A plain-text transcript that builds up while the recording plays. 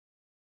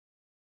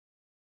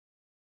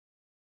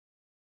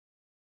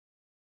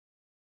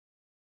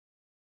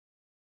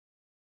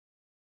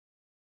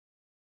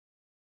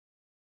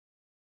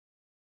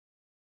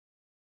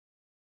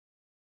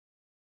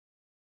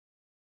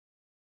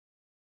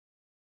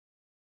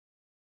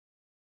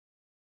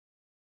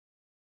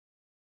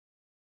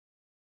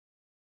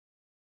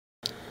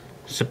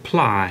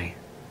Supply.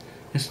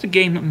 This is the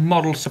game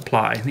model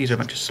supply. These are a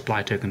bunch of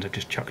supply tokens I've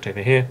just chucked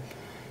over here.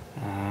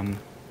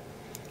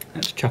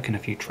 Let's chuck in a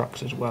few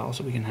trucks as well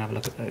so we can have a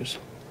look at those.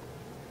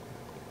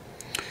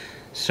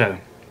 So,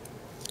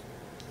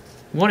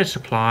 what is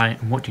supply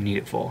and what do you need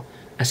it for?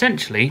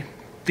 Essentially,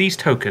 these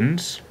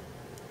tokens,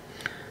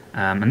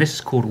 and this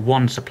is called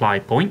one supply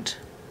point.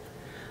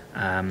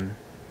 You'll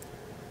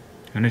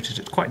notice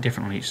it's quite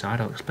different on each side.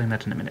 I'll explain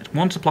that in a minute.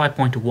 One supply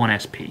point of 1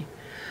 SP.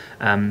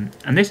 And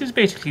this is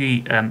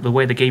basically the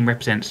way the game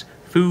represents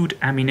food,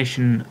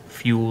 ammunition,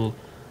 fuel,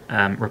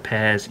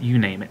 repairs, you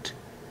name it.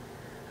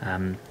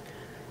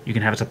 You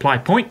can have a supply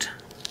point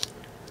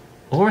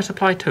or a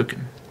supply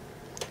token.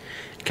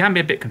 It can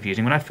be a bit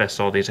confusing. When I first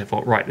saw these, I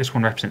thought, right, this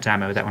one represents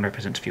ammo, that one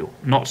represents fuel.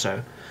 Not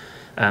so.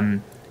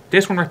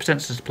 This one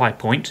represents a supply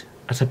point.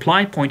 A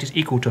supply point is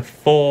equal to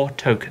 4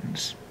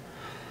 tokens.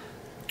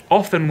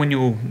 Often when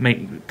you'll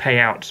pay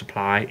out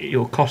supply,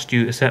 it'll cost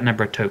you a certain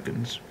number of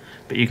tokens,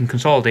 but you can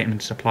consolidate them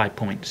into supply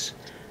points,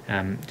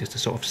 just to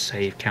sort of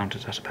save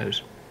counters, I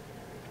suppose.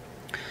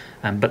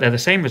 But they're the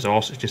same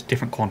resource, it's just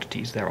different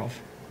quantities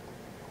thereof.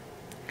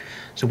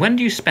 So when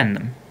do you spend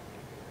them?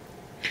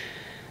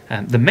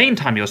 The main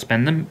time you'll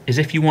spend them is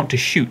if you want to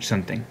shoot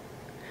something.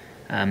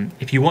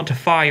 If you want to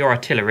fire your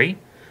artillery,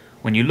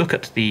 when you look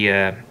at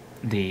the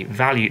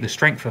value, the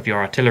strength of your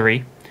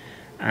artillery,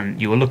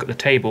 and you will look at the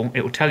table,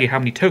 it will tell you how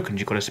many tokens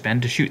you've got to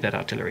spend to shoot that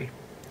artillery.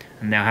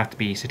 And they'll have to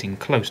be sitting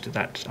close to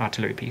that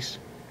artillery piece.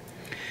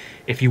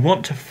 If you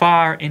want to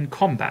fire in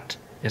combat,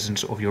 as in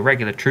sort of your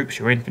regular troops,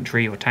 your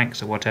infantry, your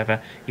tanks or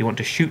whatever, you want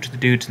to shoot the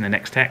dudes in the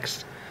next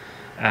text,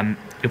 you're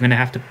going to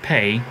have to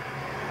pay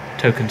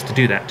tokens to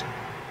do that.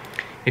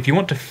 If you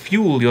want to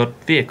fuel your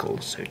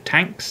vehicles, so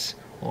tanks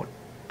or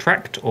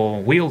tracked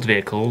or wheeled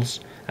vehicles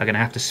are going to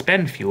have to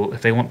spend fuel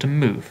if they want to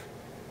move.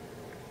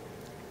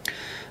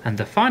 And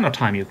the final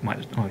time you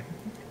might... Oh,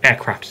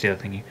 aircraft is the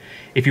other thing.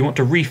 If you want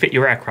to refit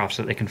your aircraft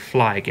so that they can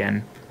fly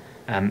again,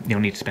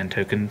 you'll need to spend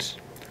tokens.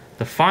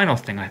 The final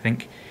thing, I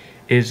think,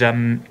 is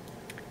you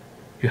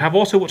have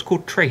also what's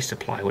called trace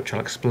supply, which I'll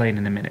explain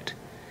in a minute.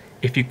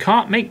 If you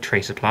can't make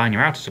trace supply and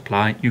you're out of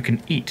supply, you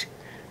can eat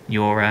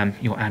your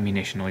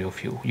ammunition or your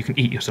fuel. You can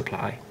eat your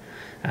supply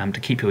to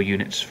keep your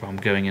units from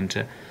going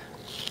into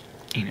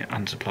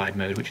unsupplied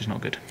mode, which is not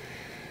good.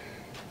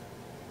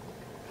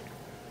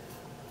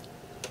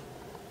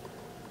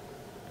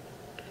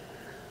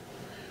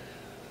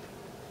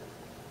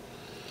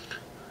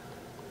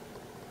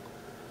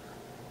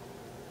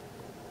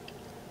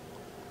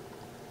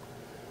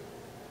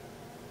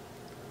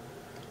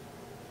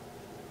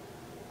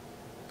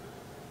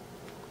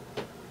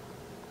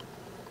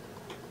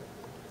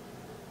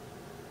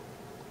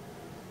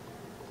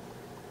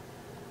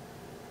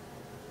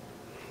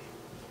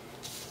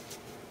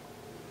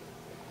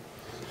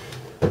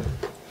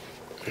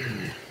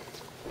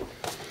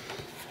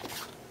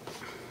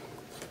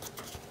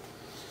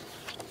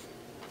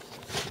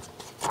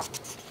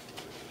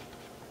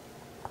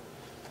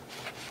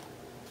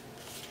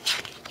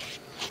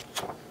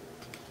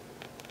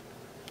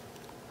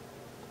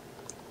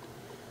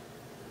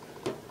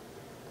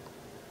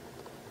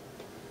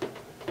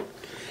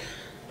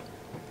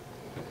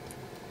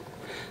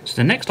 So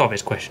the next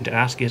obvious question to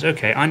ask is,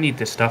 okay, I need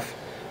this stuff.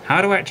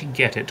 How do I actually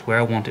get it to where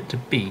I want it to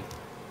be?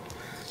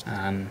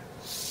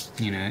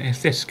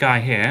 If this guy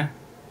here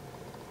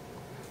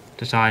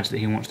decides that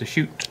he wants to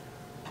shoot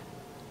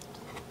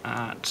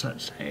at,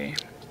 let's say,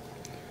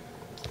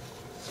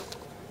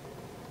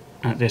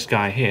 at this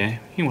guy here,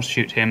 he wants to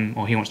shoot him,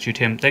 or he wants to shoot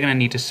him, they're going to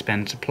need to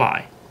spend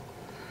supply.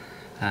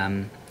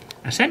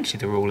 Essentially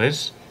the rule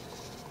is,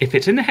 if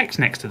it's in the hex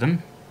next to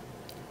them,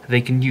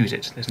 they can use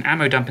it. There's an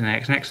ammo dump in the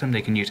hex next to them,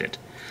 they can use it.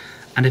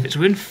 And if it's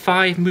within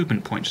 5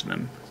 movement points of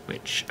them,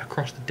 which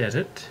across the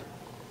desert,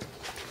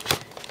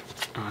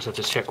 I just have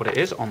to check what it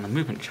is on the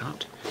movement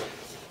chart,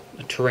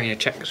 the terrain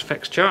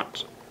effects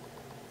chart.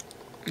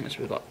 So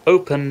we've got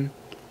open,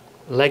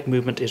 leg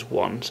movement is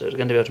 1, so it's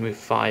going to be able to move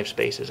 5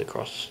 spaces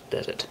across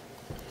desert.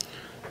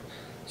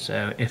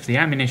 So if the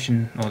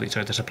ammunition, or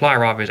the supply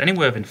rather, is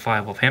anywhere within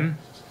 5 of him,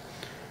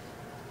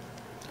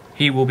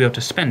 he will be able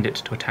to spend it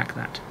to attack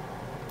that.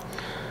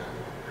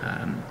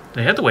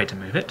 The other way to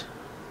move it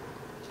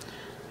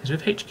is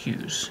with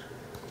HQs.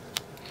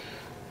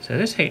 So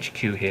this HQ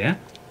here,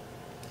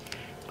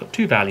 it's got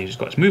 2 values. It's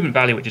got its movement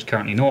value, which is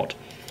currently 0.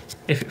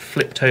 If it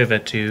flipped over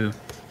to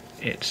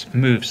its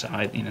move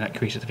side, that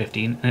increases to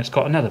 15, and it's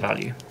got another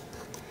value.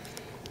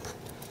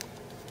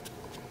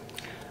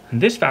 And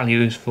this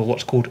value is for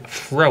what's called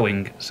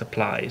throwing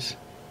supplies.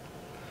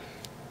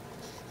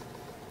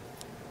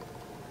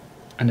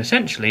 And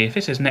essentially, if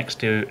this is next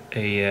to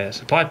a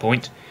supply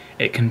point,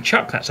 it can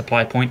chuck that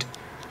supply point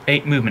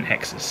 8 movement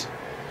hexes.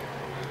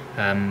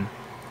 And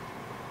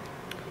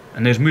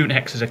those movement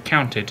hexes are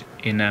counted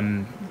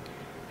in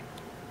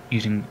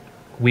using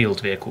wheeled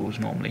vehicles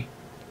normally.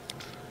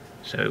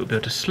 So it will be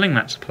able to sling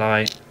that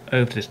supply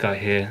over to this guy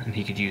here, and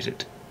he could use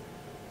it.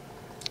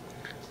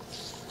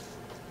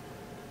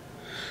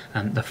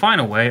 And the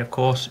final way, of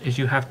course, is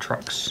you have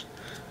trucks.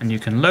 And you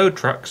can load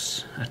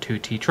trucks, a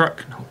 2T truck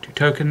can hold 2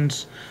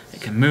 tokens, it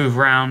can move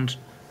around,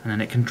 and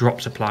then it can drop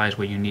supplies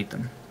where you need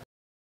them.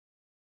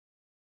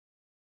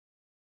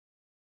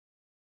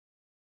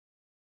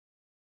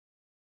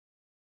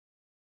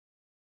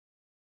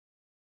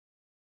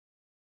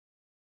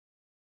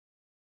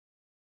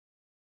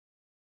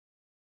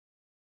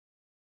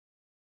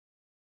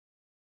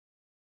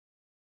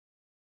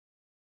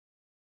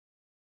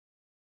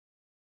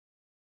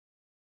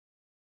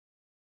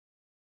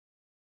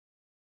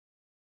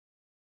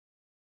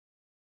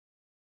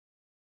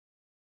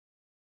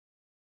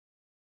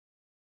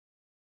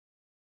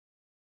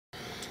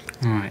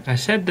 Alright, I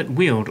said that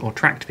wheeled or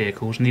tracked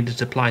vehicles needed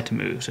supply to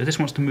move, so this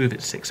wants to move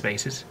its 6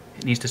 spaces.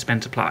 It needs to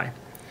spend supply.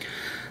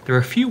 There are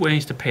a few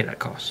ways to pay that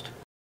cost.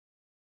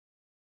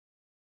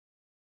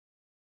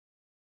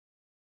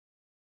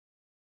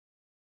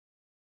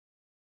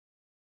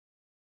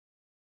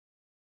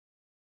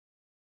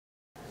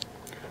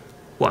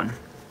 One,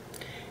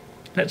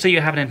 let's say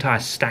you have an entire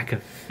stack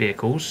of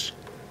vehicles.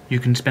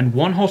 You can spend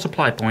 1 whole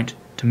supply point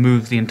to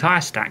move the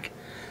entire stack,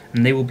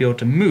 and they will be able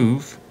to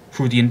move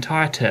through the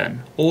entire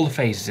turn, all the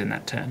phases in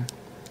that turn.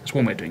 That's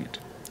one way of doing it.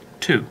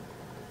 2,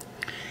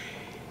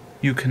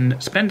 you can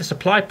spend a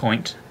supply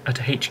point at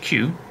a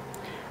HQ,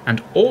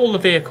 and all the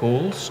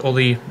vehicles, or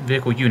the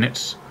vehicle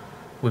units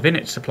within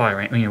its supply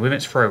range, within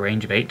its throw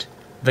range of 8,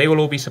 they will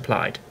all be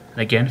supplied,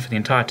 and again for the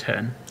entire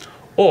turn.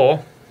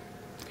 Or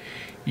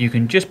you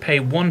can just pay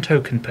 1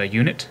 token per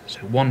unit, so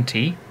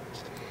 1T,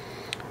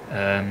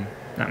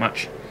 that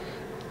much,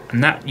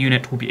 and that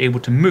unit will be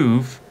able to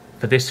move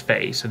for this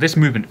phase, so this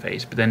movement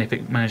phase, but then if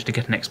it managed to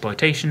get an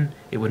exploitation,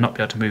 it would not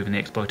be able to move in the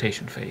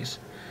exploitation phase.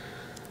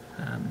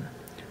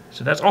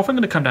 So that's often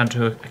going to come down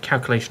to a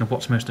calculation of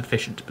what's most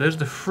efficient, but those are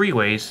the 3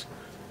 ways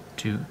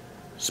to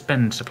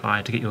spend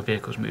supply to get your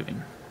vehicles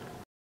moving.